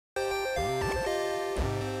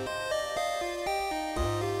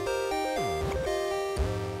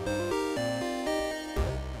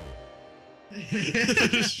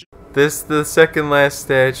This the second last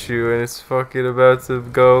statue, and it's fucking about to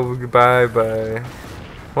go bye-bye.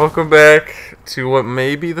 Welcome back to what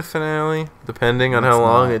may be the finale, depending on how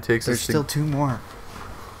long it takes us to... There's still 2 more.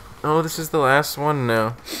 Oh, this is the last one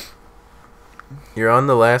now. You're on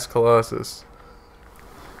the last Colossus.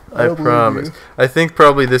 I promise. I think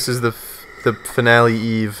probably this is the finale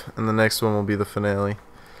eve, and the next one will be the finale.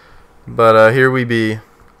 But here we be,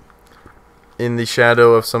 in the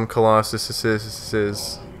shadow of some Colossus. Yeah,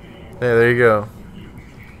 there you go.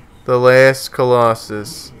 The last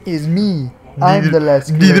Colossus. Is me. I'm the last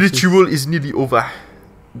Colossus. The ritual is nearly over.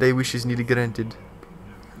 Thy wish is nearly granted.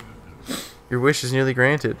 Your wish is nearly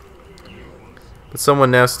granted. But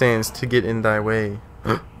someone now stands to get in thy way.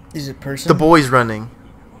 Is it person? The boy's running.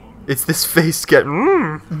 It's this face get.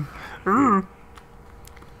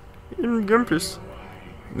 Gumpus.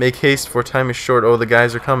 Make haste, for time is short. Oh, the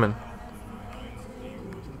guys are coming.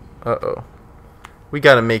 Uh-oh. We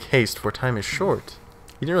gotta make haste, for time is short.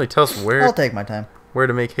 You didn't really tell us where. I'll take my time. Where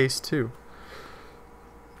to make haste to.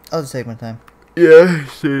 I'll just take my time. Yeah,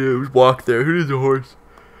 just walk there. Who needs a horse?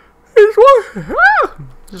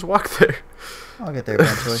 Just walk there. I'll get there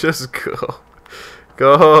eventually. Just go.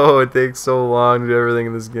 Go. It takes so long to do everything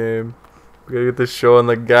in this game. We gotta get this show on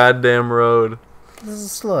the goddamn road. This is a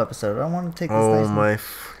slow episode. I want to take this nice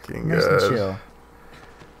and chill.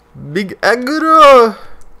 Big aggro.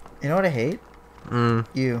 You know what I hate?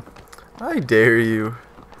 You. I dare you.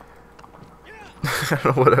 I don't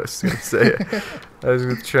know what I was gonna say. I was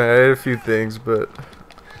gonna try. I had a few things, but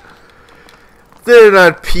they're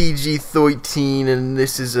not PG-13, and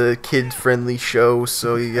this is a kid-friendly show,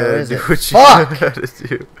 so you gotta do what you gotta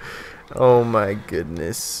do. Oh my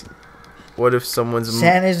goodness. What if someone's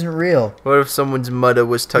Santa isn't real? What if someone's mother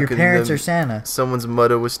was tucking them? Your parents are Santa. Someone's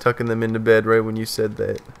mother was tucking them into bed right when you said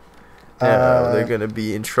that. Now they're gonna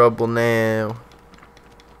be in trouble now.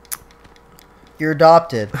 You're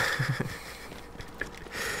adopted.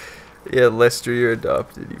 Yeah, Lester, you're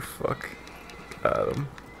adopted. You fuck. Got him.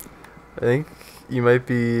 I think you might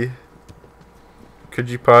be. Could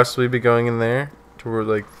you possibly be going in there? Toward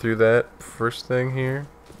like through that first thing here.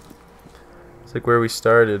 It's like where we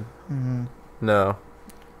started. No.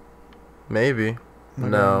 Maybe.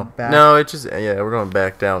 No. No, it just we're going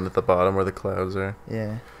back down at the bottom where the clouds are.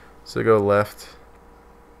 Yeah. So go left.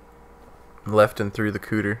 Left and through the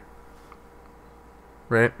cooter.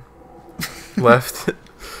 Right? Left.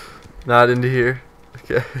 Not into here.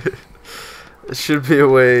 Okay. There should be a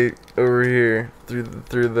way over here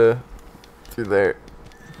through there.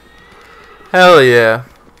 Hell yeah.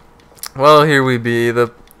 Well, here we be.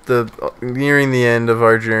 The nearing the end of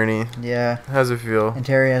our journey. Yeah. How's it feel? And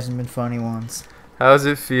Terry hasn't been funny once. How's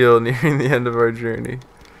it feel nearing the end of our journey?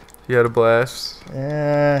 You had a blast?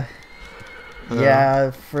 Yeah.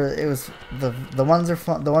 It was the ones are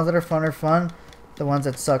fun. The ones that are fun are fun. The ones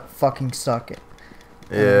that suck fucking suck it.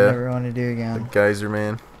 Yeah. I never want to do again. The geyser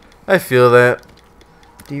man. I feel that.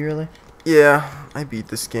 Do you really? Yeah, I beat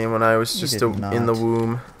this game when I was just in the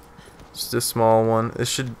womb. Just a small one. It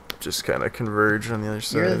should just kind of converge on the other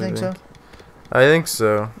side. You really think so? I think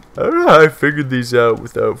so. I don't know how I figured these out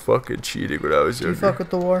without fucking cheating when I was younger. Do you fuck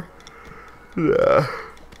with the war? Yeah.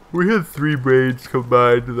 We had 3 brains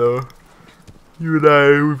combined though. You and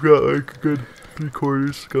I, we've got like a good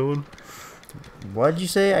 3/4 going. What'd you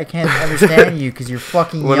say? I can't understand you because you're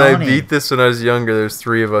fucking When yawning. I beat this when I was younger, there's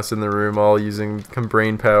 3 of us in the room all using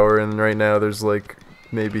brain power, and right now there's like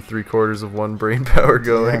maybe 3/4 of one brain power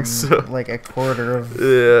going. Yeah, so like a quarter of.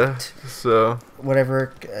 Yeah. So.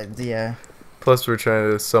 Whatever. Yeah. Plus, we're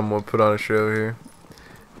trying to somewhat put on a show here.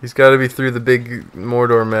 He's got to be through the big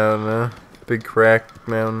Mordor mountain, huh? Big crack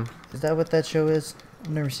mountain. Is that what that show is? I've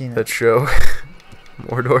never seen it. That show.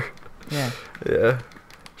 Mordor. Yeah. Yeah.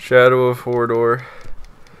 Shadow of Mordor.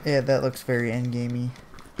 Yeah, that looks very endgamey.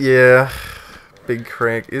 Yeah. Big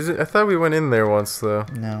crank. Is it? I thought we went in there once, though.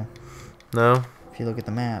 No. No? If you look at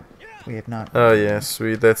the map, we have not. Oh, yeah.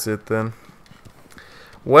 Sweet. That's it, then.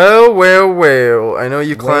 Well. I know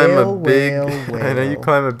you climb a big... I know you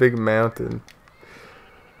climb a big mountain.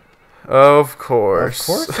 Of course. Of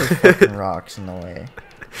course there's fucking rocks in the way.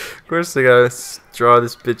 Of course they gotta draw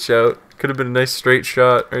this bitch out. Could have been a nice straight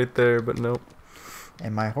shot right there, but nope.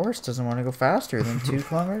 And my horse doesn't want to go faster than 2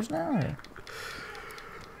 kilometers an hour.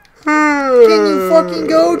 Can you fucking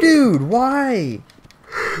go, dude? Why?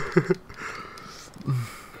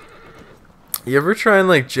 You ever try and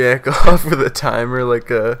like jack off with a timer, like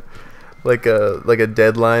a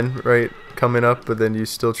deadline, right, coming up, but then you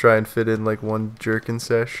still try and fit in like one jerkin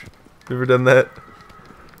sesh? You ever done that?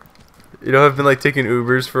 You know, I've been like taking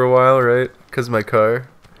Ubers for a while, right? Cause my car.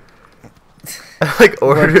 like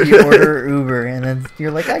What ordered. if you order Uber and then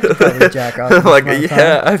you're like, I could probably jack off. I'm like, in this yeah,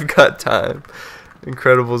 amount of time. I've got time.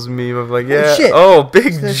 Incredibles meme. I'm like, Oh, yeah. shit. Oh,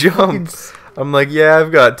 big This jump. fucking I'm like, yeah,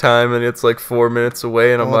 I've got time, and it's like 4 minutes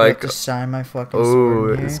away, and I'm I have like, to shine my fucking oh,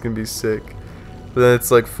 sword in it's here. gonna be sick. But then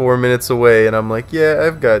it's like 4 minutes away, and I'm like, yeah,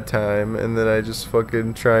 I've got time, and then I just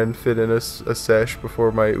fucking try and fit in a sesh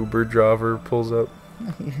before my Uber driver pulls up.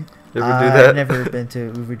 You ever do that? I've never been to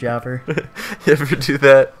Uber driver. You ever do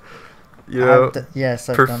that? You know, Yes,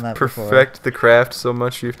 I've done that before. perfect the craft so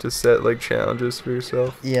much you have to set like challenges for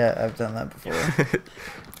yourself. Yeah, I've done that before.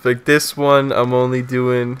 Like this one, I'm only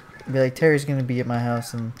doing. Be like, Terry's gonna be at my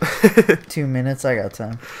house in 2 minutes. I got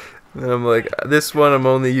time. And I'm like, this one I'm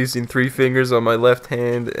only using 3 fingers on my left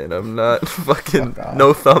hand, and I'm not fucking Fuck off.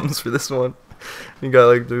 no thumbs for this one. You got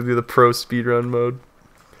like to do the pro speedrun mode.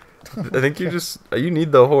 I think you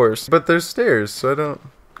need the horse, but there's stairs, so I don't.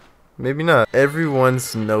 Maybe not. Everyone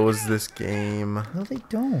knows this game. No, they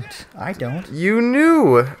don't. I don't. You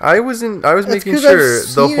knew. I was That's making 'cause I've sure the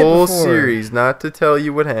seen it whole before. series, not to tell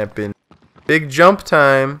you what happened. Big jump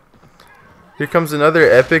time. Here comes another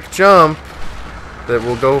epic jump that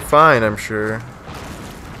will go fine, I'm sure.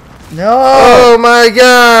 No. Oh my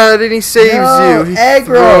god, and he saves No, you. He aggro.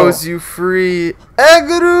 throws you free.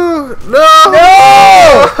 Aggro! No!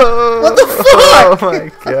 No! What the fuck? Oh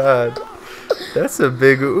my god. That's a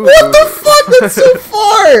big ooh. What the fuck? That's so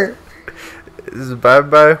far. This is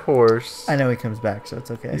bye-bye horse. I know he comes back, so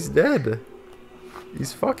it's okay. He's dead.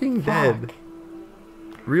 He's fucking dead.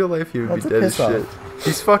 Real life, he would That's be a dead as piss shit. off.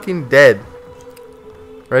 He's fucking dead.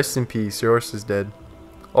 Rest in peace. Your horse is dead.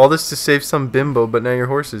 All this to save some bimbo, but now your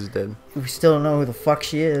horse is dead. We still don't know who the fuck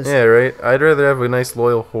she is. Yeah, right? I'd rather have a nice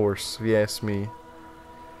loyal horse, if you ask me.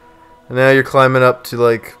 And now you're climbing up to,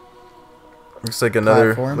 like... Looks like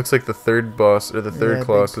another... Platform. Looks like the third boss, or the third big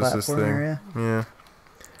Colossus, this platform thing. area. Yeah.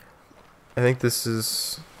 I think this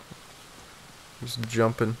is... Just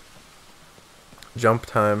jumping. Jump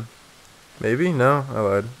time. Maybe? No? I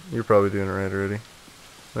lied. You're probably doing it right already.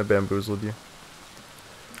 I bamboozled you.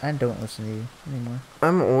 I don't listen to you anymore.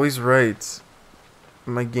 I'm always right.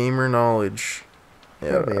 My gamer knowledge.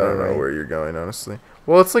 Yeah, Probably I don't know alright. where you're going, honestly.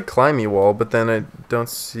 Well, it's like climbing wall, but then I don't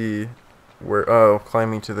see where... Oh,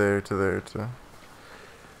 climbing to there, to there, to...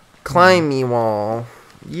 Climbing wall.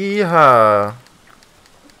 Yeehaw.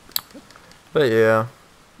 But yeah.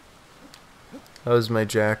 That was my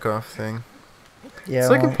jack-off thing. Yeah. It's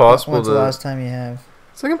like when- impossible When's the to- last time you have?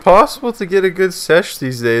 It's like impossible to get a good sesh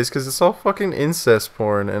these days because it's all fucking incest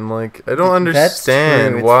porn, and like I don't That's true.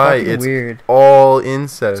 understand It's why fucking it's weird. all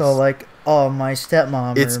incest. It's all like, oh, my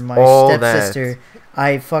stepmom It's or my all stepsister.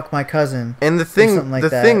 I fuck my cousin. and the something thing, like the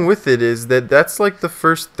that. thing with it is that that's like the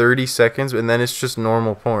first 30 seconds, and then it's just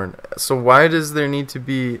normal porn. So why does there need to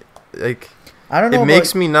be like? I don't know. It about,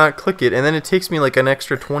 makes me not click it, and then it takes me like an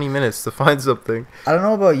extra 20 minutes to find something. I don't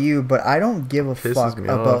know about you, but I don't give a Pisses fuck me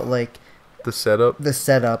about off. like The setup. the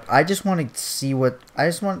setup. I just want to see what. I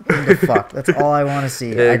just want him to fuck. That's all I want to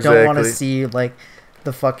see. Yeah, I don't want to exactly. see like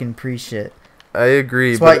the fucking pre shit. I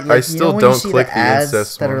agree, That's why, but like, I you still know when you don't see click the the ads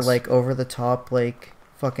incest that ones. are like over the top, like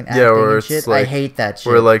fucking acting Yeah, where and it's shit. I like- hate that shit.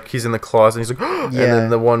 Where like he's in the closet and he's like, and Yeah. then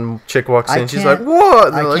the one chick walks I in, she's like, can't- what?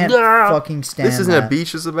 And I they're like, can't "Nah, fucking stand this isn't that. a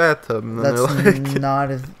beach, it's a bathtub. And then That's they're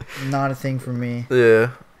like, not a thing for me.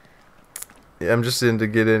 yeah. Yeah, I'm just in to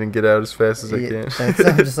get in and get out as fast as I Yeah, can.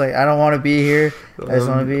 I'm just like, I don't want to be here. I just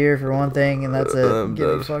want to be here for one thing, and that's it. I'm Give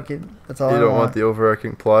me done. fucking. That's all You I don't want. want the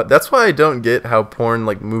overarching plot. That's why I don't get how porn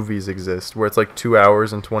like movies exist, where it's like 2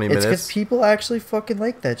 hours and 20 It's because minutes. people actually fucking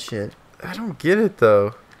like that shit. I don't get it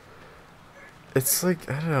though. It's like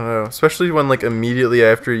I don't know, especially when like immediately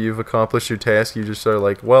after you've accomplished your task, you just are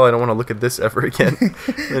like, well, I don't want to look at this ever again,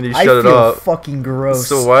 and you I shut it feel off. fucking gross.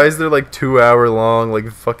 So why is there like 2 hour long like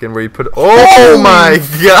fucking where you put? Oh Holy my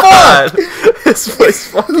god, this place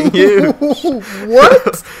fucking huge.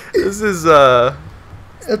 What? This is I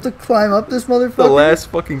have to climb up this motherfucker. the last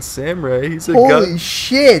fucking samurai. He's a Holy gun.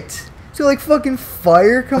 shit! Is there like fucking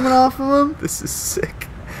fire coming off of him? This is sick.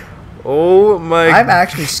 Oh my! I'm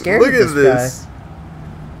actually scared Look of at this this.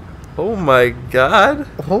 Oh my god!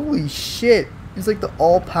 Holy shit! He's like the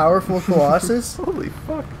all-powerful Colossus. Holy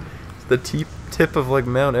fuck! It's the tip of like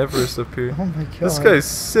Mount Everest up here. Oh my god! This guy's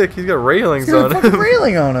sick. He's got railings He's got on a fucking him.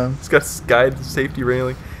 railing on him. He's got guide safety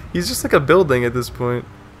railing. He's just like a building at this point.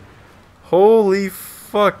 Holy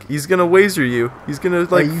fuck! He's gonna laser you. He's gonna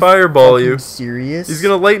like Are you fireball fucking you. Serious? He's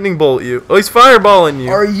gonna lightning bolt you. Oh, he's fireballing you.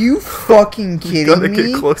 Are you fucking You kidding gotta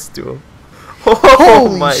me? get close to him. Oh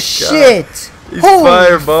Holy my shit! god! He's Holy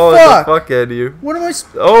fireballing fuck! the fuck out of you. What am I?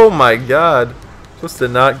 Oh my god! Supposed to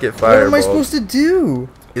not get What fireballed. am I supposed to do?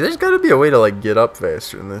 There's got to be a way to like get up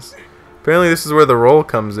faster than this. Apparently this is where the roll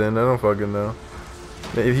comes in. I don't fucking know.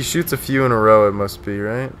 If he shoots a few in a row, it must be,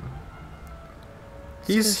 right?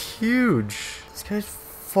 He's huge. This guy's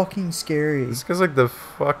fucking scary. This guy's like the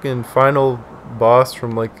fucking final boss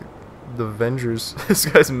from like the Avengers. This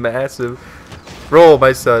guy's massive. Roll,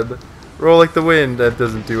 my son. Roll like the wind. That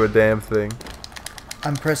doesn't do a damn thing.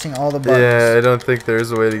 I'm pressing all the buttons. Yeah, I don't think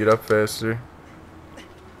there's a way to get up faster.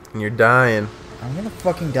 And you're dying. I'm gonna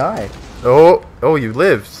fucking die. Oh, you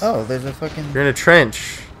lived. Oh, there's a fucking... You're in a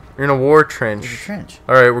trench. You're in a war trench. There's a trench.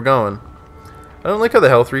 Alright, we're going. I don't like how the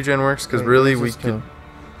health regen works, because really we could...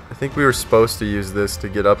 I think we were supposed to use this to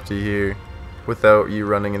get up to here without you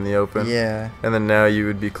running in the open. Yeah. And then now you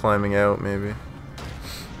would be climbing out, maybe.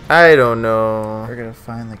 I don't know. We're gonna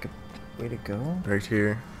find, like, a way to go. Right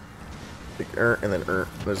here. Like, and then,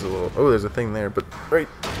 there's a little... Oh, there's a thing there, but right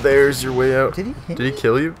there's your way out. Did he hit Did he me?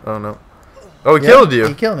 kill you? Oh, no. Oh, he killed you.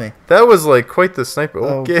 He killed me. That was like quite the sniper.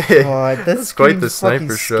 Okay. Oh god, that's quite the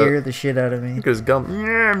sniper shot. Scared the shit out of me. Look at his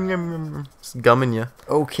gum. It's gumming you.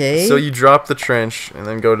 Okay. So you drop the trench and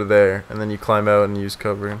then go to there, and then you climb out and use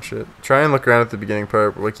cover and shit. Try and look around at the beginning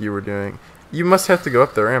part like you were doing. You must have to go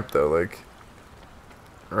up the ramp though, like.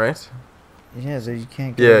 Right? Yeah, so you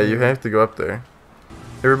can't go. Yeah, you have to go up there.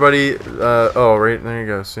 Everybody, oh, right there you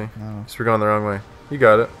go. See, No. so we're going the wrong way. You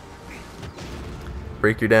got it.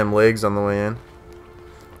 Break your damn legs on the way in.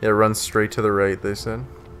 Yeah, run straight to the right, they said.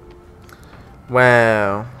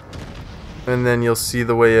 Wow. And then you'll see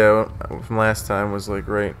the way out from last time was like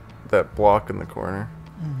right that block in the corner.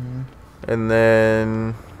 Mm-hmm. And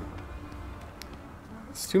then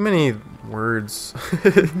it's too many words.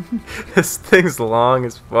 This thing's long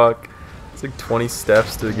as fuck. It's like 20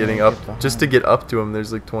 steps to getting up. Just to get up to him,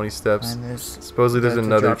 there's like 20 steps. Supposedly there's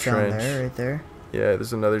another trench. There, right there. Yeah,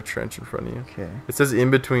 there's another trench in front of you. Okay. It says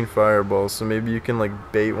in between fireballs, so maybe you can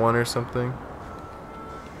like bait one or something.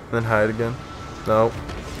 And then hide again. No,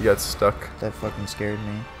 you got stuck. That fucking scared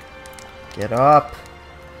me. Get up.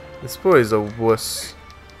 This boy's a wuss.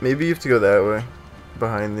 Maybe you have to go that way.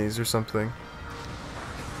 Behind these or something.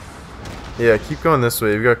 Yeah, keep going this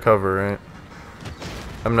way. You've got cover, right?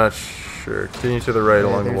 I'm not sure. Continue to the right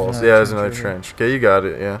along the walls. Yeah, there's another trench. Okay, you got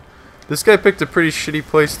it, yeah. This guy picked a pretty shitty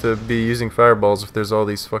place to be using fireballs if there's all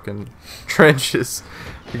these fucking trenches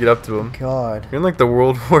to get up to him. God. You're in like the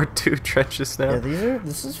World War II trenches now. Yeah,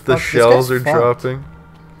 this is the shells are dropping.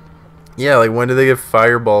 Yeah, like when did they get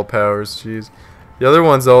fireball powers? Jeez. The other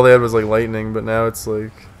ones, all they had was like lightning, but now it's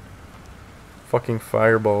like fucking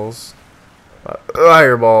fireballs.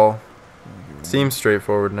 Fireball. Seems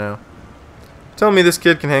straightforward now. Tell me this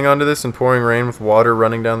kid can hang on to this in pouring rain with water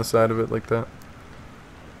running down the side of it like that.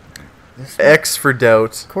 X for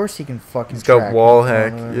doubt. Of course he can fucking. He's got wall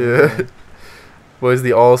hack. Yeah. What is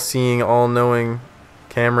the all-seeing, all-knowing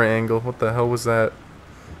camera angle? What the hell was that?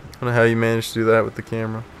 I don't know how you managed to do that with the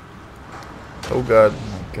camera. Oh god.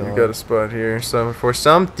 Oh my god. We got a spot here. So for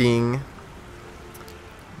something.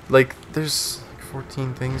 Like there's like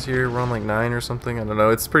 14 things here. We're on like 9 or something. I don't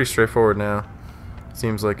know. It's pretty straightforward now.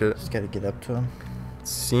 Seems like it. Just gotta get up to him.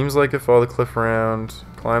 Seems like it. Follow the cliff around.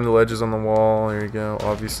 Climb the ledges on the wall. There you go.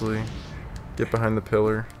 Obviously. Get behind the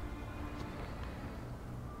pillar.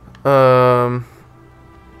 Climb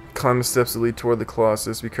the steps that lead toward the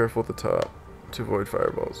Colossus. Be careful at the top to avoid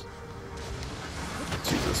fireballs.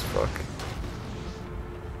 Jesus fuck.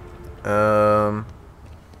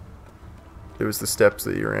 It was the steps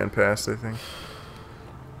that you ran past, I think.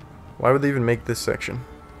 Why would they even make this section?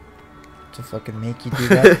 To fucking make you do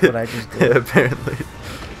that? What I just did. Yeah, apparently.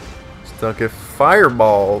 Stuck a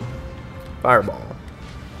fireball. Fireball.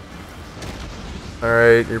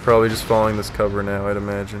 Alright, you're probably just following this cover now, I'd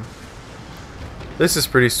imagine. This is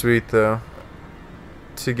pretty sweet, though.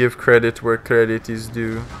 To give credit where credit is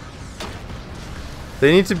due.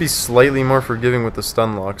 They need to be slightly more forgiving with the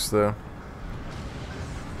stun locks, though.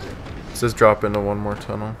 It says drop into one more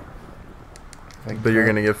tunnel. But you're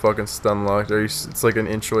gonna get fucking stun locked. It's like an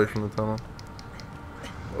inch away from the tunnel.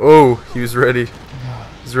 Oh, he was ready.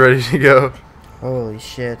 He's ready to go. Holy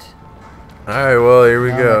shit. Alright, well, here we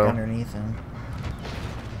go. Like underneath him.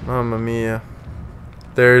 Mamma mia.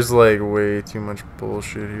 There's like way too much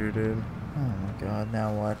bullshit here, dude. Oh my god,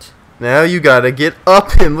 now what? Now you gotta get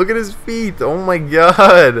up him. Look at his feet. Oh my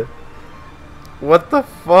god. What the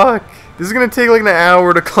fuck? This is gonna take like an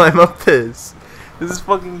hour to climb up this. This is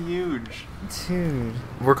fucking huge. Dude.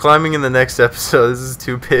 We're climbing in the next episode. This is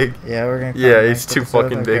too big. Yeah, we're gonna climb Yeah, the it's next too episode.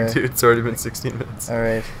 fucking big, dude. It's already been 16 minutes.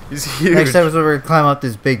 Alright. He's huge. Next episode, we're gonna climb up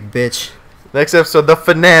this big bitch. Next episode, the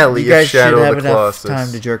finale You guys of Shadow should have of the enough Colossus.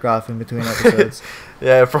 time to jerk off in between episodes.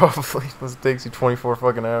 Yeah, probably. It takes you 24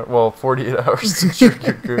 fucking hours. Well, 48 hours to trick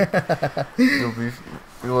your group.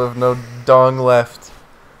 You'll have no dong left.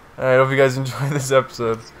 Alright, hope you guys enjoy this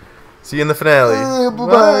episode. See you in the finale.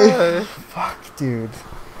 Bye. Fuck, dude.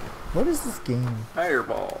 What is this game?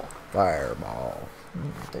 Fireball. Fireball.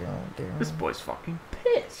 This boy's fucking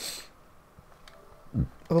pissed.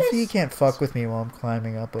 Hopefully you can't fuck with me while I'm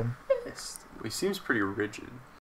climbing up him. Pissed. He seems pretty rigid.